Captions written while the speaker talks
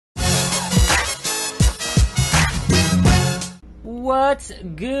What's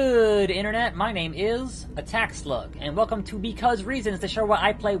good, Internet? My name is attackslug, and welcome to Because Reasons, the show where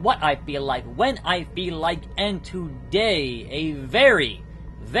I play what I feel like, when I feel like, and today, a very,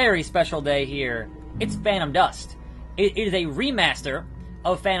 very special day here. It's Phantom Dust. It is a remaster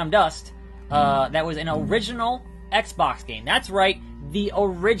of Phantom Dust that was an original Xbox game. That's right, the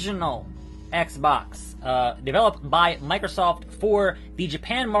original Xbox. Developed by Microsoft for the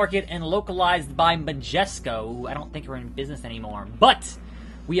Japan market and localized by Majesco, who I don't think are in business anymore. But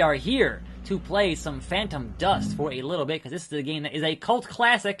we are here to play some Phantom Dust for a little bit, because this is a game that is a cult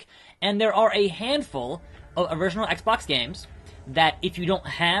classic, and there are a handful of original Xbox games that if you don't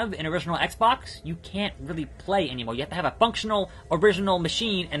have an original Xbox, you can't really play anymore. You have to have a functional original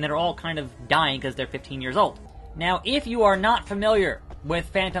machine, and they're all kind of dying because they're 15 years old. Now, if you are not familiar with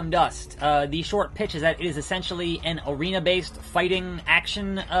Phantom Dust, the short pitch is that it is essentially an arena-based fighting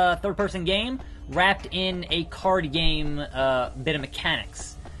action third-person game wrapped in a card game bit of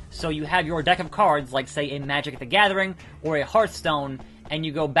mechanics. So you have your deck of cards, like say a Magic the Gathering or a Hearthstone, and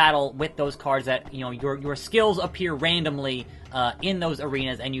you go battle with those cards that, you know, your skills appear randomly in those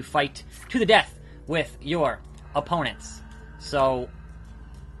arenas, and you fight to the death with your opponents. So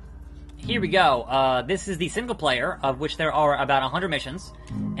here we go. This is the single player, of which there are about 100 missions,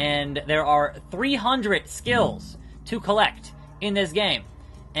 and there are 300 skills to collect in this game.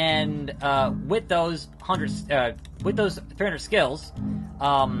 And with those 300 skills,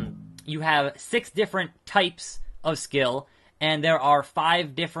 you have 6 different types of skill, and there are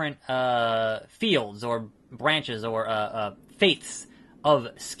 5 different fields or branches or faiths of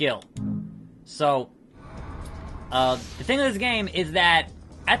skill. So the thing with this game is that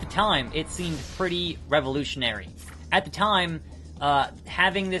at the time, it seemed pretty revolutionary. At the time,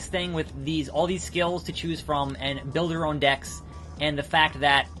 having this thing with all these skills to choose from and build your own decks, and the fact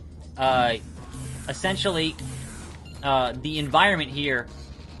that essentially the environment here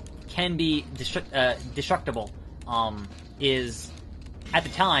can be destructible, is at the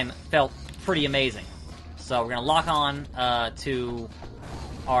time felt pretty amazing. So we're gonna lock on to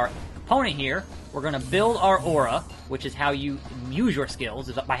our opponent here. We're going to build our aura, which is how you use your skills,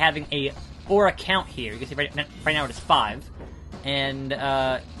 is by having a aura count here. You can see right now it is 5. And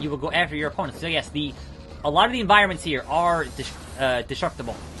you will go after your opponents. So yes, a lot of the environments here are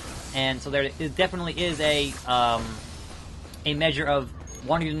destructible. And so there definitely is a measure of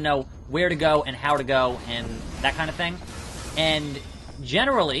wanting to know where to go and how to go and that kind of thing. And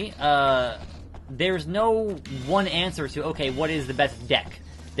generally, there's no one answer to, okay, what is the best deck?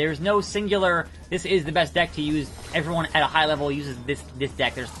 There's no singular, this is the best deck to use, everyone at a high level uses this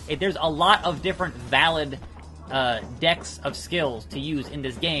deck. There's a lot of different valid decks of skills to use in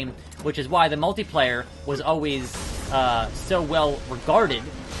this game, which is why the multiplayer was always so well regarded,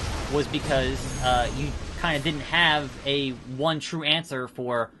 was because you kind of didn't have a one true answer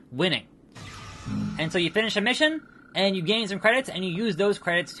for winning. And so you finish a mission, and you gain some credits, and you use those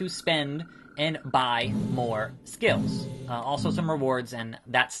credits to spend and buy more skills. Also some rewards and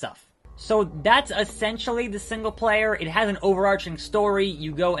that stuff. So that's essentially the single player. It has an overarching story.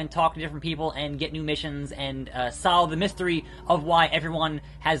 You go and talk to different people and get new missions and solve the mystery of why everyone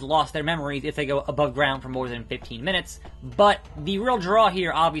has lost their memories if they go above ground for more than 15 minutes. But the real draw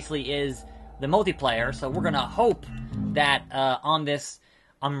here, obviously, is the multiplayer. So we're gonna hope that on this,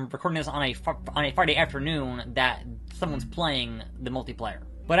 I'm recording this on a Friday afternoon, that someone's playing the multiplayer.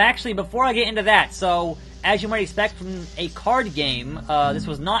 But actually, before I get into that, so as you might expect from a card game, this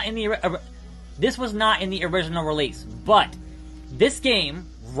was not in the original release. But this game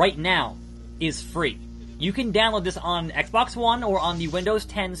right now is free. You can download this on Xbox One or on the Windows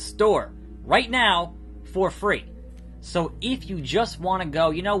 10 store right now for free. So if you just want to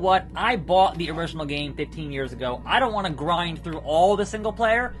go, you know what? I bought the original game 15 years ago. I don't want to grind through all the single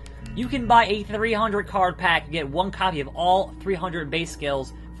player. You can buy a 300 card pack, get one copy of all 300 base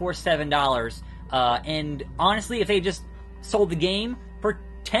skills for $7. And honestly, if they just sold the game for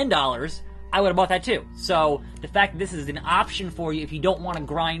 $10, I would have bought that too. So the fact that this is an option for you if you don't want to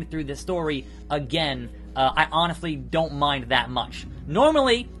grind through the story again, I honestly don't mind that much.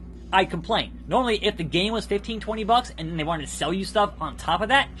 Normally, I'd complain. Normally, if the game was $15-20 and then they wanted to sell you stuff on top of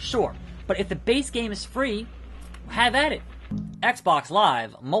that, sure. But if the base game is free, have at it. Xbox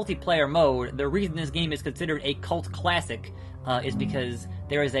Live multiplayer mode, the reason this game is considered a cult classic is because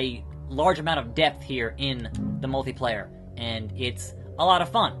there is a large amount of depth here in the multiplayer, and it's a lot of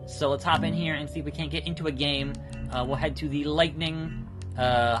fun. So let's hop in here and see if we can't get into a game. We'll head to the Lightning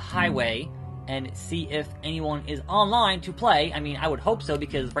Highway and see if anyone is online to play. I mean, I would hope so,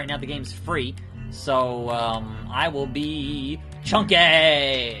 because right now the game's free. So I will be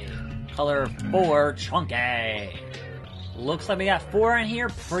Chunky! Color 4, Chunky! Looks like we got 4 in here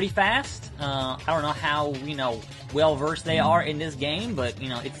pretty fast. I don't know how, well-versed they are in this game, but,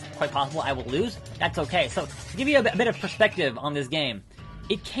 it's quite possible I will lose. That's okay. So, to give you a bit of perspective on this game,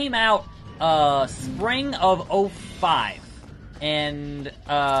 it came out, spring of 05. And,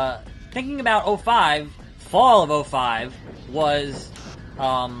 thinking about 05, fall of 05 was,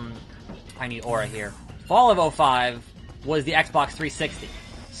 I need aura here. Fall of 05 was the Xbox 360.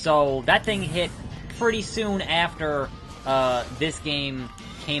 So, that thing hit pretty soon after, this game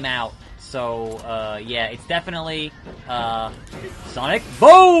came out. So, yeah, it's definitely, Sonic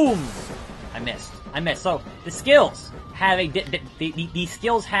Boom! I missed. So, the skills have these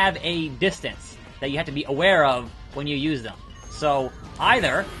skills have a distance that you have to be aware of when you use them. So,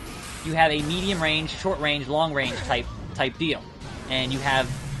 either you have a medium range, short range, long range type deal. And you have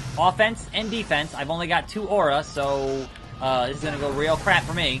offense and defense. I've only got 2 aura, so, this is gonna go real crap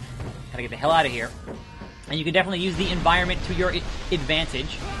for me. Gotta get the hell out of here. And you can definitely use the environment to your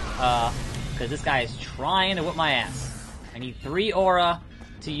advantage, because this guy is trying to whip my ass. I need 3 aura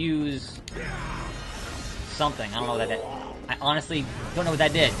to use something. I don't know what that did. I honestly don't know what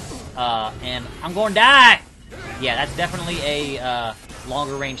that did. And I'm going to die! Yeah, that's definitely a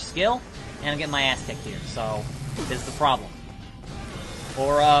longer range skill, and I'm getting my ass kicked here, so this is the problem.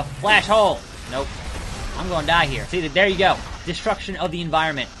 Or flash hole! Nope. I'm going to die here. See, there you go. Destruction of the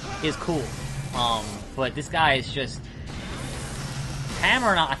environment is cool. But this guy is just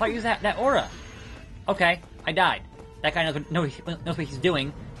hammering on. I thought he used that aura. Okay, I died. That guy knows what he's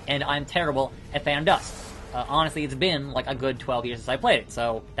doing, and I'm terrible at Phantom Dust. Honestly, it's been like a good 12 years since I played it,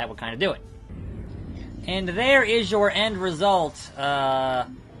 so that would kind of do it. And there is your end result.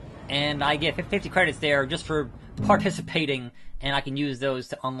 And I get 50 credits there just for participating, and I can use those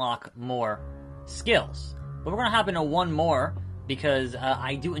to unlock more skills. But we're gonna hop into one more, because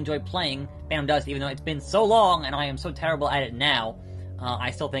I do enjoy playing Phantom Dust, even though it's been so long and I am so terrible at it now.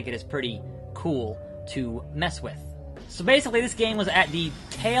 I still think it is pretty cool to mess with. So basically, this game was at the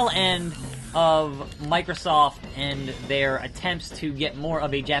tail end of Microsoft and their attempts to get more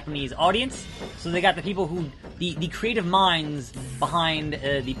of a Japanese audience. So they got the people who, the creative minds behind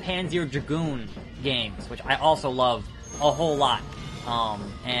the Panzer Dragoon games, which I also love a whole lot.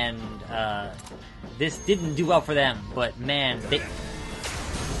 This didn't do well for them, but man,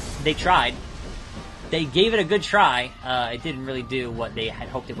 they tried. They gave it a good try. It didn't really do what they had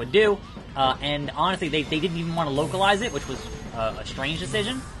hoped it would do. And honestly, they didn't even want to localize it, which was a strange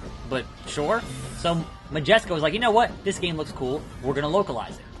decision, but sure. So Majesco was like, you know what? This game looks cool. We're going to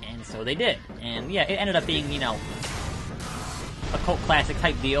localize it. And so they did. And yeah, it ended up being, a cult classic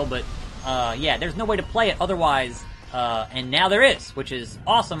type deal, but yeah, there's no way to play it otherwise. And now there is, which is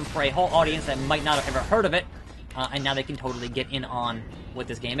awesome for a whole audience that might not have ever heard of it, and now they can totally get in on what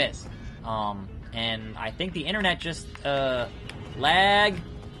this game is. And I think the internet just, lag.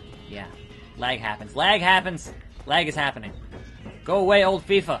 Yeah, lag happens. Lag happens. Lag is happening. Go away, old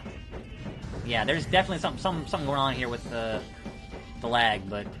FIFA. Yeah, there's definitely something going on here with the lag,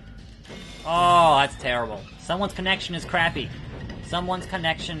 but oh, that's terrible. Someone's connection is crappy. Someone's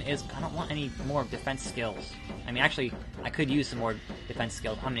connection is... I don't want any more defense skills. I mean, actually, I could use some more defense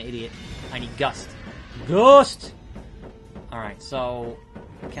skills. I'm an idiot. I need Gust. Gust! Alright, so...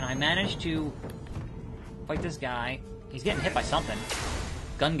 Can I manage to fight this guy? He's getting hit by something.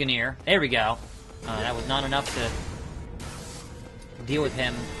 Gunganir. There we go. That was not enough to deal with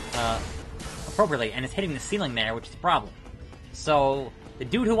him appropriately. And it's hitting the ceiling there, which is a problem. So, the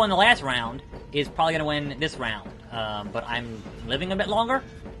dude who won the last round is probably going to win this round. But I'm living a bit longer,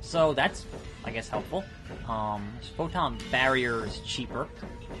 so that's, I guess, helpful. Photon Barrier is cheaper.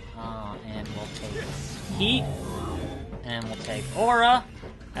 And we'll take Heat. And we'll take Aura.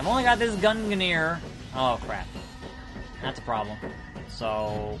 I've only got this Gunganir. Oh, crap. That's a problem.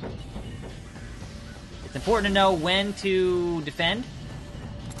 So... It's important to know when to defend.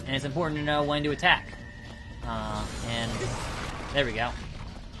 And it's important to know when to attack. And... There we go.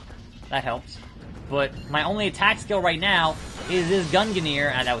 That helps. But my only attack skill right now is this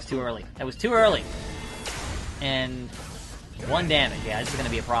Gunganir. Ah, that was too early. That was too early. And 1 damage. Yeah, this is going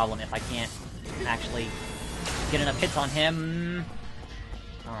to be a problem if I can't actually get enough hits on him.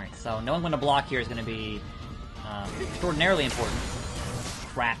 Alright, so knowing when to block here is going to be extraordinarily important.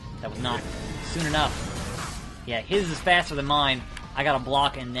 Crap, that was not soon enough. Yeah, his is faster than mine. I gotta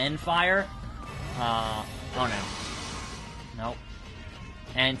block and then fire. Oh no. Nope.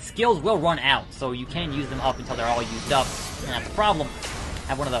 And skills will run out, so you can use them up until they're all used up. And that's the problem.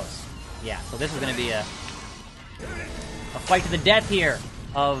 Have one of those. Yeah, so this is going to be a fight to the death here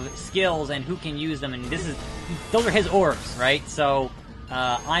of skills and who can use them. And those are his orbs, right? So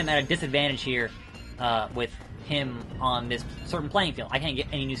I'm at a disadvantage here with him on this certain playing field. I can't get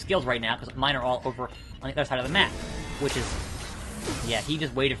any new skills right now because mine are all over on the other side of the map, which is, yeah, he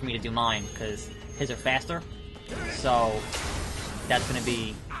just waited for me to do mine because his are faster. So that's gonna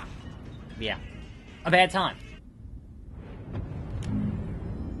be, yeah, a bad time.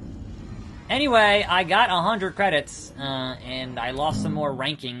 Anyway, I got 100 credits, and I lost some more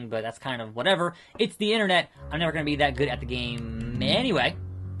ranking, but that's kind of whatever. It's the internet. I'm never going to be that good at the game anyway.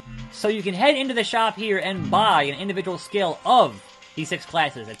 So you can head into the shop here and buy an individual skill of these 6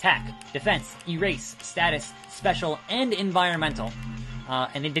 classes: attack, defense, erase, status, special, and environmental.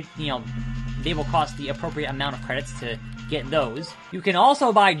 And they will cost the appropriate amount of credits to get those. You can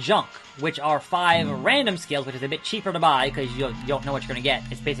also buy junk, which are 5 random skills, which is a bit cheaper to buy because you don't know what you're going to get.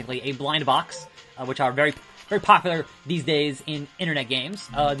 It's basically a blind box, which are very, very popular these days in internet games.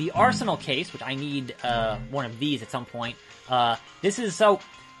 The arsenal case, which I need one of these at some point. This is so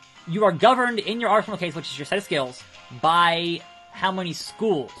you are governed in your arsenal case, which is your set of skills, by how many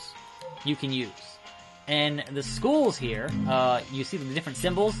schools you can use. And the schools here, you see the different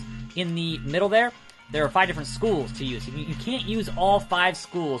symbols in the middle there? There are 5 different schools to use. You can't use all 5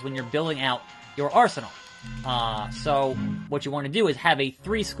 schools when you're building out your arsenal. So what you want to do is have a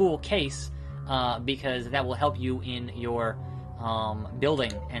 3-school case, because that will help you in your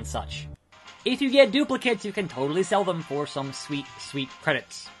building and such. If you get duplicates, you can totally sell them for some sweet, sweet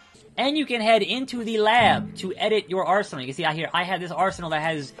credits. And you can head into the lab to edit your arsenal. You can see out here, I have this arsenal that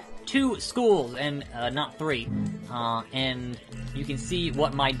has 2 schools and not 3. And you can see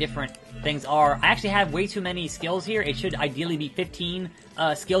what my different things are. I actually have way too many skills here. It should ideally be 15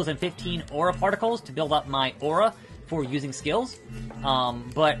 skills and 15 aura particles to build up my aura for using skills.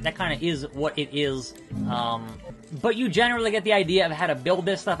 But that kind of is what it is. But you generally get the idea of how to build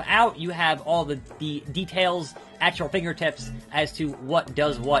this stuff out. You have all the details at your fingertips as to what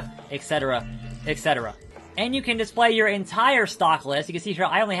does what, etc., etc. And you can display your entire stock list. You can see here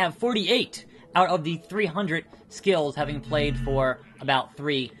I only have 48 out of the 300 skills, having played for about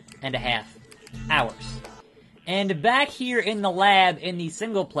 3.5 hours. And back here in the lab in the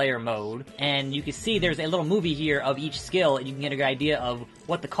single player mode, and you can see there's a little movie here of each skill, and you can get a good idea of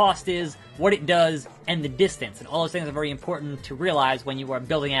what the cost is, what it does, and the distance. And all those things are very important to realize when you are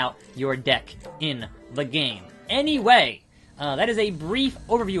building out your deck in the game. Anyway, that is a brief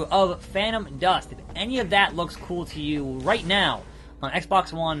overview of Phantom Dust. If any of that looks cool to you right now on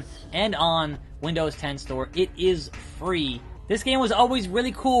Xbox One and on Windows 10 Store, it is free. This game was always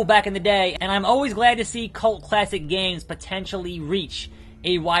really cool back in the day, and I'm always glad to see cult classic games potentially reach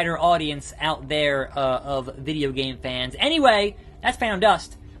a wider audience out there of video game fans. Anyway, that's Phantom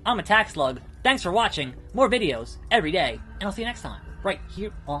Dust. I'm attackslug. Thanks for watching. More videos every day, and I'll see you next time, right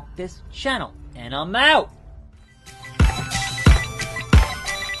here on this channel. And I'm out!